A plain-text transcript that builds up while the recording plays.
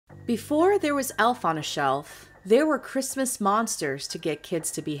Before there was Elf on a Shelf, there were Christmas monsters to get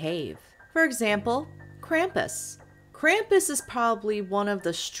kids to behave. For example, Krampus. Krampus is probably one of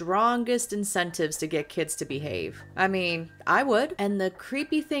the strongest incentives to get kids to behave. I mean, I would. And the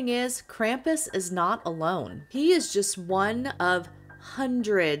creepy thing is, Krampus is not alone. He is just one of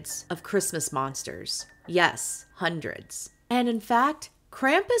hundreds of Christmas monsters. Yes, hundreds. And in fact,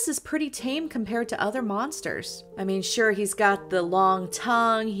 Krampus is pretty tame compared to other monsters. I mean, sure, he's got the long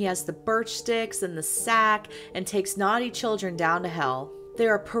tongue, he has the birch sticks and the sack, and takes naughty children down to hell.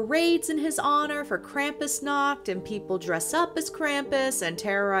 There are parades in his honor for Krampusnacht, and people dress up as Krampus and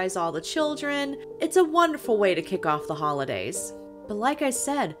terrorize all the children. It's a wonderful way to kick off the holidays. But like I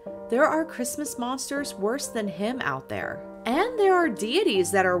said, there are Christmas monsters worse than him out there. And there are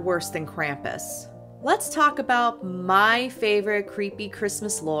deities that are worse than Krampus. Let's talk about my favorite creepy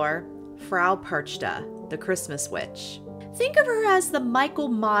Christmas lore, Frau Perchta, the Christmas witch. Think of her as the Michael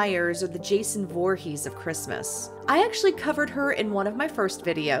Myers or the Jason Voorhees of Christmas. I actually covered her in one of my first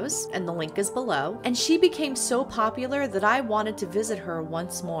videos, and the link is below, and she became so popular that I wanted to visit her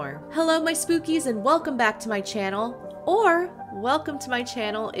once more. Hello my spookies, and welcome back to my channel. Or welcome to my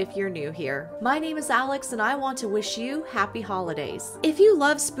channel if you're new here. My name is Alex and I want to wish you happy holidays. If you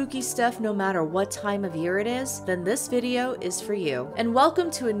love spooky stuff no matter what time of year it is, then this video is for you. And welcome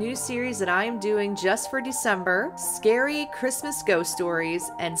to a new series that I am doing just for December, Scary Christmas Ghost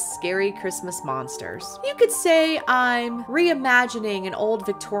Stories and Scary Christmas Monsters. You could say I'm reimagining an old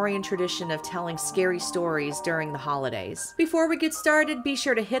Victorian tradition of telling scary stories during the holidays. Before we get started, be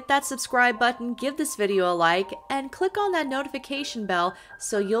sure to hit that subscribe button, give this video a like, and click on that notification bell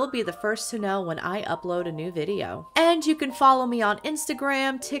so you'll be the first to know when I upload a new video. And you can follow me on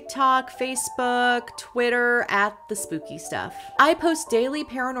Instagram, TikTok, Facebook, Twitter at The Spooky Stuff. I post daily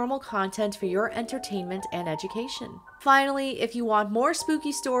paranormal content for your entertainment and education. Finally, if you want more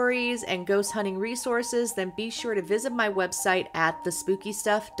spooky stories and ghost hunting resources, then be sure to visit my website at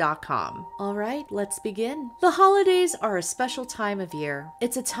thespookystuff.com. Alright, let's begin. The holidays are a special time of year.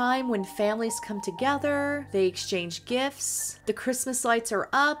 It's a time when families come together, they exchange gifts, the Christmas lights are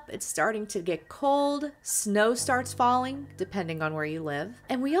up, it's starting to get cold, snow starts falling, depending on where you live,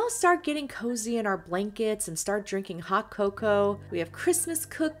 and we all start getting cozy in our blankets and start drinking hot cocoa. We have Christmas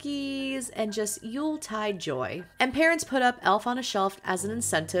cookies and just Yuletide joy. And parents put up Elf on a Shelf as an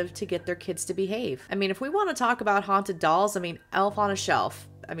incentive to get their kids to behave. I mean, if we want to talk about haunted dolls, I mean, Elf on a Shelf.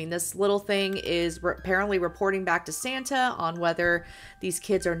 I mean, this little thing is apparently reporting back to Santa on whether these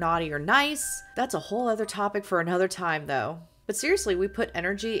kids are naughty or nice. That's a whole other topic for another time, though. But seriously, we put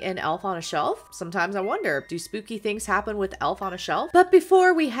energy in Elf on a Shelf? Sometimes I wonder, do spooky things happen with Elf on a Shelf? But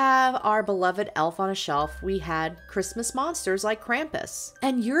before we have our beloved Elf on a Shelf, we had Christmas monsters like Krampus.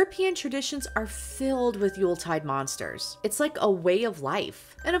 And European traditions are filled with Yuletide monsters. It's like a way of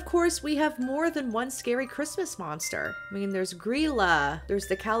life. And of course, we have more than one scary Christmas monster. I mean, there's Grilla, there's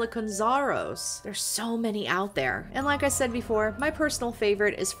the Caliconzaros. There's so many out there. And like I said before, my personal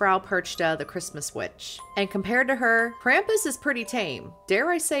favorite is Frau Perchta, the Christmas witch. And compared to her, Krampus is pretty tame. Dare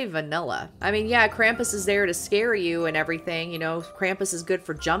I say vanilla. I mean, yeah, Krampus is there to scare you and everything, you know, Krampus is good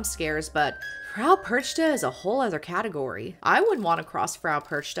for jump scares, but Frau Perchta is a whole other category. I wouldn't want to cross Frau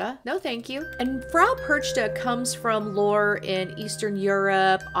Perchta. No thank you. And Frau Perchta comes from lore in Eastern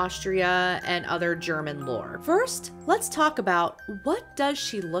Europe, Austria, and other German lore. First, let's talk about what does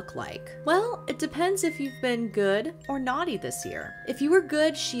she look like? Well, it depends if you've been good or naughty this year. If you were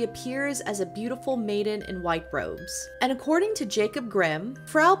good, she appears as a beautiful maiden in white robes. And according to Jacob Grimm,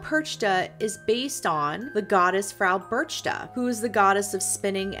 Frau Perchta is based on the goddess Frau Perchta, who is the goddess of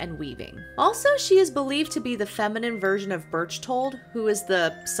spinning and weaving. Also, she is believed to be the feminine version of Berchtold, who is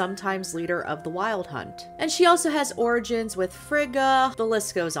the sometimes leader of the Wild Hunt. And she also has origins with Frigga, the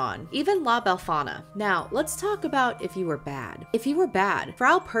list goes on, even La Befana. Now, let's talk about if you were bad. If you were bad,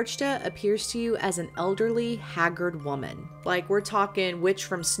 Frau Perchta appears to you as an elderly, haggard woman. Like we're talking witch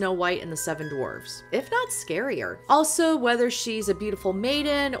from Snow White and the Seven Dwarfs, if not scarier. Also, whether she's a beautiful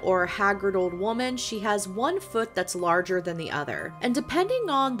maiden or a haggard old woman, she has one foot that's larger than the other. And depending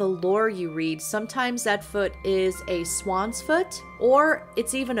on the lore you read, sometimes that foot is a swan's foot or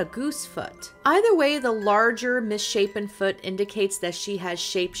it's even a goose foot. Either way, the larger misshapen foot indicates that she has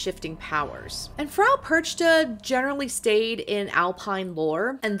shape-shifting powers. And Frau Perchta generally stayed in Alpine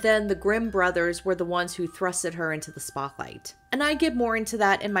lore, and then the Grimm brothers were the ones who thrusted her into the spotlight. And I get more into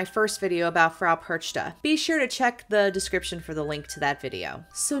that in my first video about Frau Perchta. Be sure to check the description for the link to that video.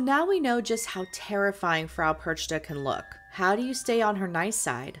 So now we know just how terrifying Frau Perchta can look. How do you stay on her nice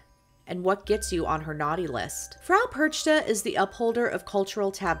side? and what gets you on her naughty list. Frau Perchta is the upholder of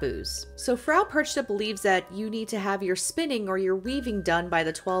cultural taboos. So Frau Perchta believes that you need to have your spinning or your weaving done by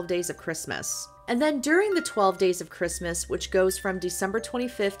the 12 days of Christmas. And then during the 12 days of Christmas, which goes from December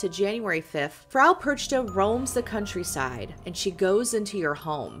 25th to January 5th, Frau Perchta roams the countryside and she goes into your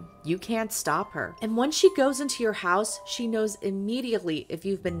home. You can't stop her. And when she goes into your house, she knows immediately if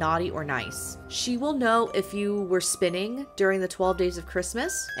you've been naughty or nice. She will know if you were spinning during the 12 days of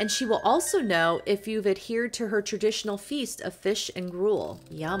Christmas, and she will also know if you've adhered to her traditional feast of fish and gruel.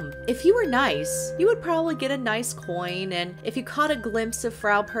 Yum. If you were nice, you would probably get a nice coin, and if you caught a glimpse of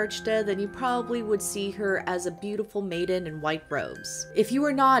Frau Perchta, then you probably would see her as a beautiful maiden in white robes. If you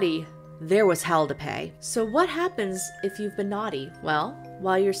were naughty, there was hell to pay. So what happens if you've been naughty? Well,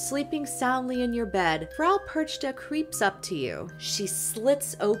 while you're sleeping soundly in your bed, Frau Perchta creeps up to you. She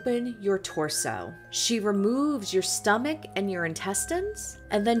slits open your torso. She removes your stomach and your intestines,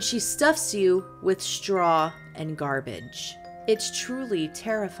 and then she stuffs you with straw and garbage. It's truly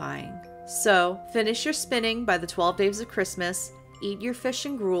terrifying. So, finish your spinning by the 12 days of Christmas, eat your fish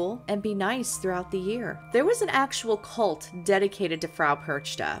and gruel, and be nice throughout the year. There was an actual cult dedicated to Frau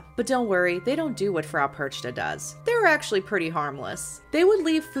Perchta, but don't worry, they don't do what Frau Perchta does. They're actually pretty harmless. They would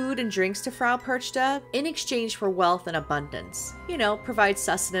leave food and drinks to Frau Perchta in exchange for wealth and abundance. You know, provide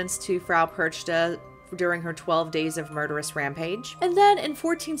sustenance to Frau Perchta during her 12 days of murderous rampage. And then in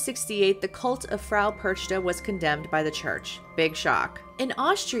 1468, the cult of Frau Perchta was condemned by the church. Big shock. In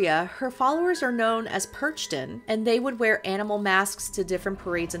Austria, her followers are known as Perchten, and they would wear animal masks to different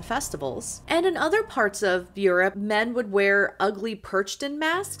parades and festivals. And in other parts of Europe, men would wear ugly Perchten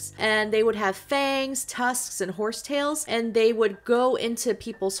masks, and they would have fangs, tusks, and horsetails, and they would go into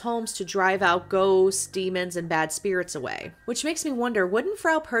people's homes to drive out ghosts, demons, and bad spirits away. Which makes me wonder, wouldn't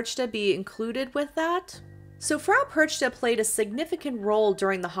Frau Perchta be included with that? So Frau Perchta played a significant role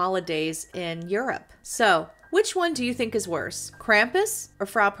during the holidays in Europe. So, which one do you think is worse, Krampus or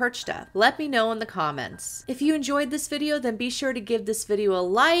Frau Perchta? Let me know in the comments. If you enjoyed this video, then be sure to give this video a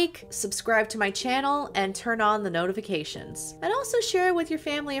like, subscribe to my channel, and turn on the notifications. And also share it with your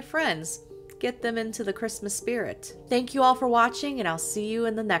family and friends. Get them into the Christmas spirit. Thank you all for watching, and I'll see you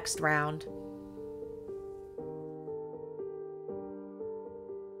in the next round.